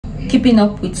Keeping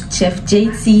up with Chef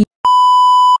JT.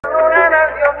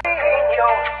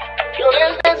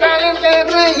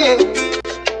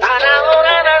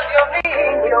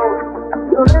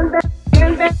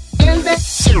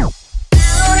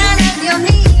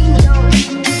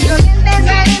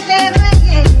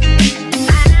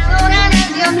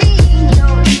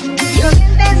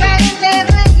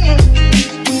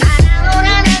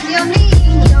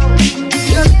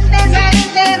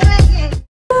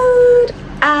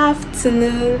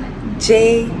 Afternoon,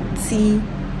 JT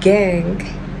gang.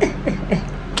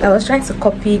 I was trying to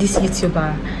copy this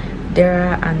YouTuber,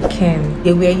 Dara and Ken.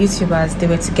 They were YouTubers, they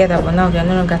were together, but now they are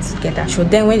no longer together. So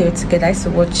then when they were together, I used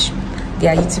to watch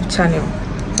their YouTube channel.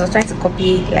 So I was trying to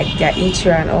copy like their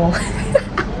intro and all.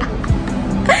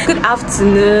 Good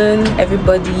afternoon,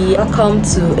 everybody. Welcome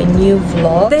to a new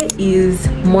vlog. Today is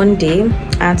Monday,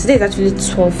 and today is actually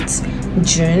 12th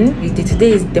June.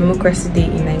 Today is Democracy Day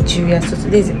in Nigeria, so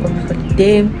today is a public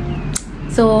holiday.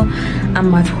 So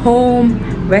I'm at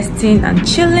home resting and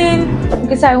chilling.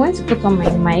 Okay, so I went to put on my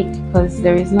mic because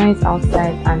there is noise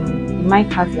outside and the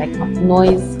mic has like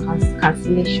noise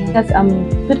cancellation. Yes,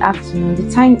 good afternoon.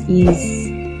 The time is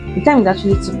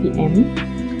actually 2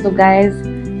 p.m. so guys,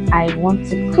 I want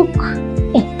to cook.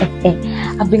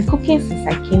 I've been cooking since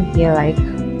I came here. Like,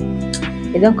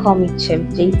 they don't call me Chef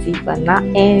JT for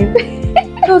nothing.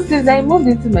 So since I moved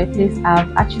into my place,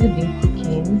 I've actually been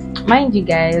cooking. Mind you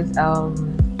guys, I'm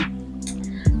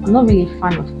not really a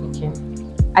fan of cooking.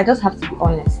 I just have to be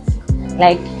honest.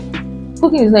 Like,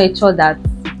 cooking is not a chore that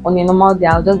on a normal day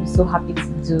I'll just be so happy to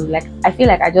do. Like, I feel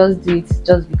like I just do it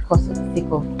just because of the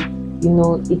sake of, you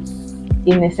know, it's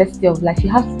a necessity of life.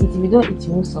 You have to eat. If you don't eat,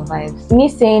 you won't survive. Me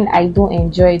saying I don't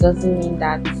enjoy it doesn't mean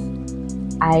that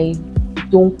I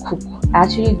don't cook. I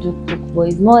actually do cook, but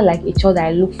it's more like a chore that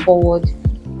I look forward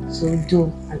to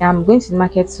do. And I'm going to the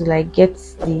market to like get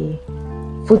the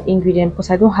food ingredient because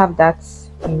I don't have that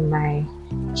in my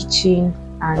kitchen.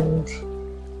 And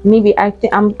maybe I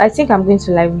think I'm going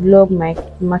to like vlog my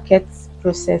market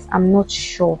process. I'm not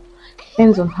sure.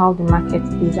 Depends on how the market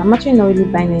is. I'm actually not really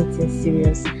buying anything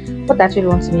serious. What I actually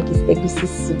want to make is egusi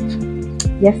soup.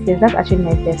 Yes, that's actually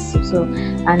my best soup. So,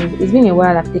 and it's been a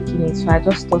while I've taken it, so I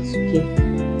just thought, okay,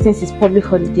 since it's public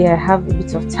holiday, I have a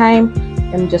bit of time.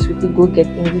 Let me just quickly go get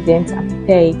ingredients and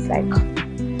prepare it like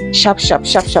sharp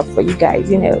for you guys,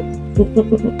 you know.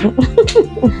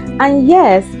 And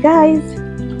yes, guys,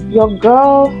 your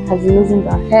girl has been losing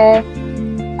her hair.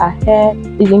 Her hair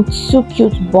is in so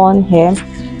cute bun hair.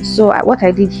 So what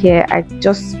I did here, I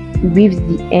just weaved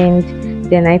the end,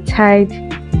 then I tied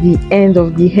the end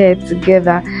of the hair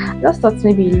together. I just thought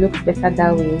maybe it looks better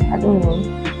that way. I don't know.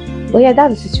 But yeah,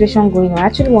 that's the situation going on. I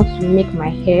actually want to make my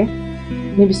hair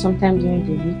maybe sometime during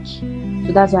the week.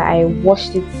 So that's why I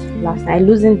washed it last night. I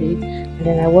loosened it and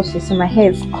then I washed it. So my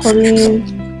hair is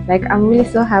clean. Like, I'm really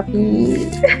so happy.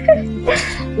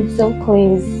 It's so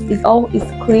clean.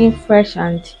 It's clean, fresh,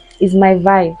 and it's my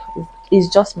vibe. It's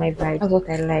just my vibe. That's what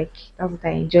I like. That's what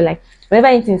I enjoy. Like, whenever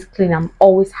anything is clean, I'm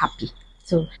always happy.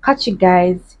 So catch you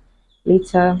guys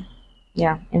later,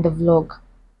 yeah, in the vlog.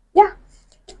 Yeah.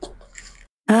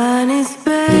 Honey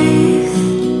space,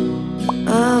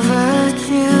 a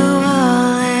virtual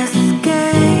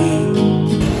escape.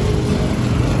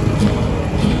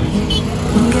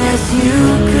 Guess you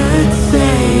could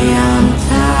say I'm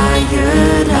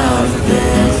tired of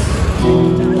this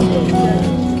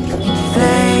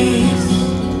face.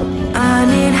 I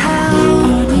need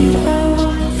help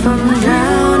from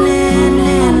drowning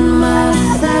in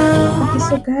myself. Okay,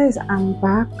 so guys, I'm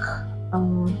back.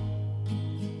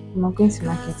 Not going to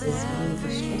market is really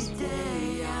stressful.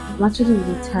 I'm actually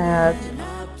really tired,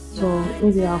 so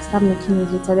maybe I'll start making it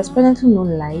later. There's presently no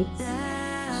lights,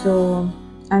 so,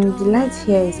 and the light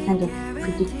here is kind of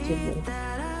predictable,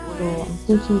 so I'm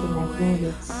thinking they might bring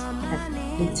it like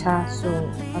later. So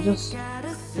I'll just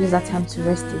use that time to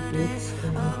rest a bit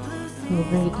and when they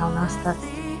bring it down, I'll start the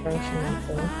preparation and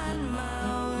thing.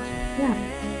 Yeah,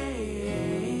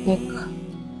 like,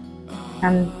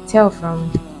 can tell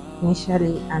from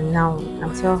initially and now, you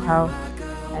can tell how,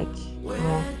 like, you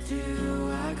know,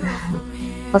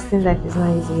 hosting life is not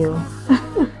easy.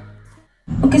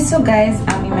 Okay, so guys,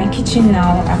 I'm in my kitchen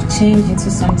now. I've changed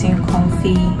into something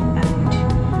comfy and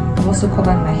I've also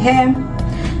covered my hair.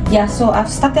 Yeah, so I've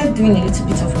started doing a little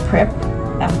bit of prep.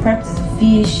 I've prepped the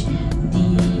fish,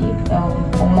 the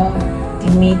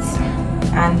the meat,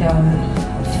 and the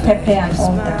pepper and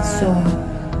all that. So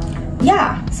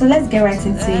yeah, so let's get right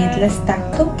into it. Let's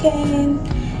start cooking.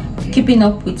 Keeping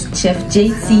up with Chef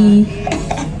JT.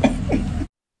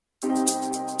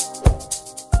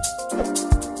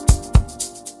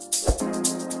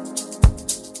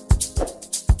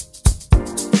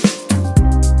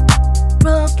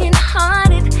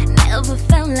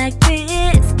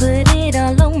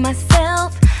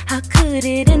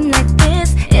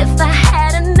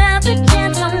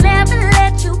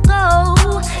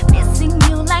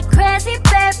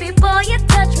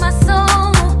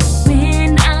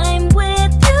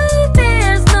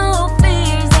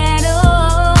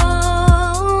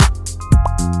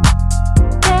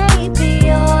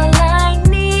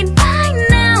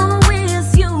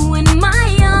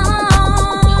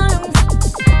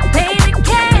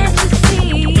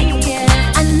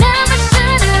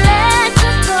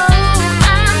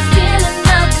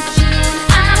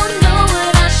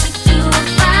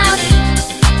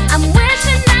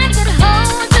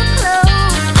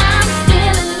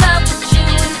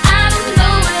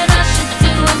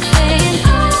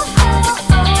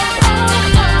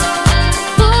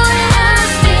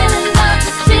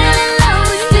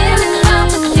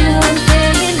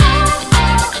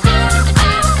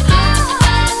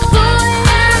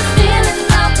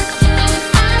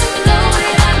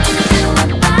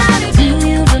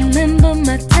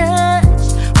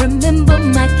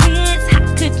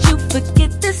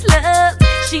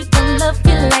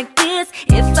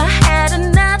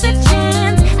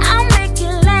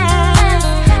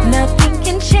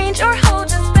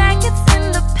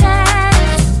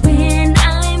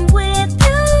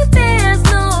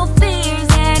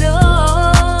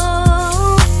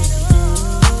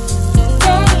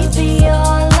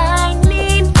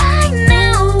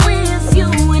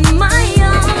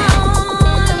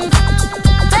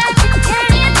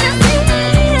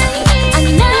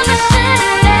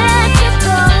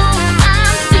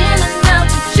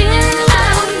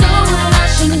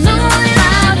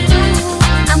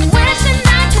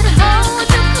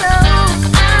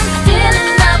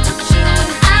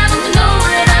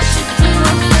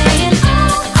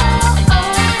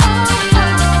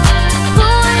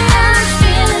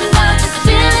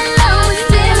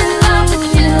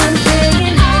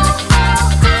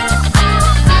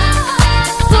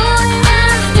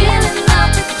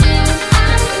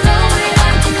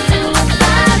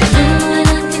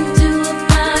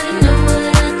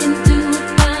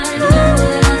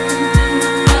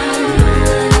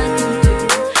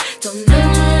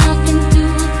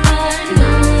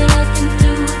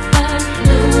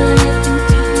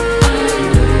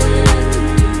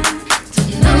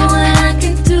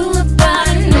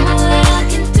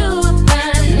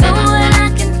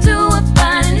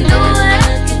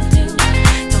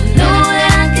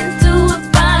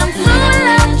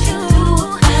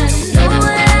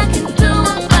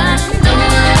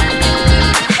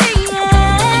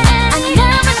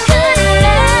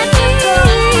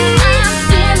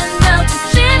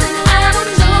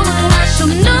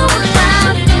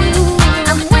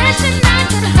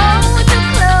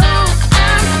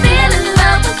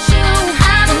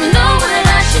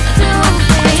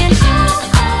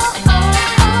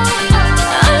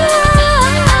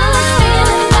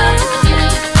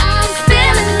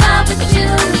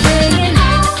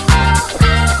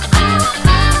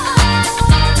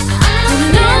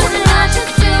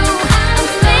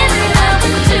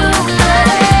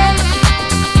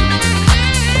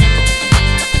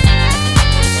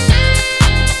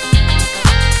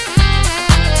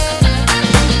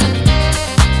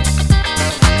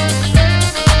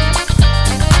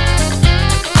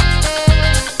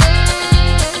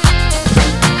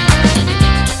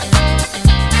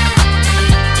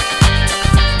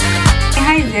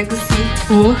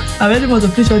 Oh, I really want to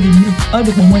finish all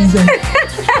the momo inside.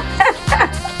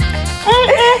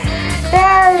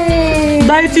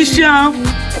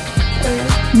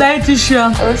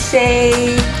 Dietitian.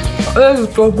 O'Shea.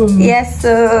 Yes,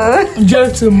 sir.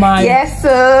 Jt.myah. Yes,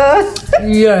 sir.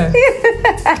 Yeah.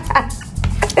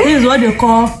 This is what they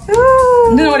call.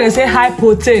 This is what they say high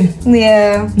protein.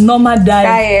 Yeah. Normal diet.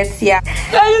 Diet, yeah.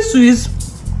 Very sweet.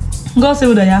 God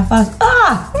say that you're fast.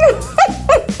 Ah.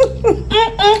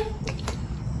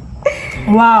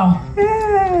 Wow.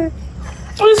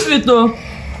 Very sweet though.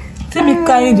 See me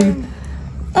carrying it.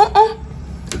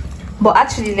 But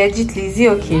actually, legitly, is it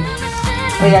okay?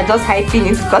 Or you're just hyping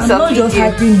it because I'm not just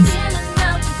hyping it.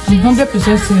 I'm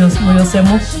 100% serious for your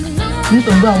sermon. You need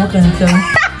to go and work on yourself.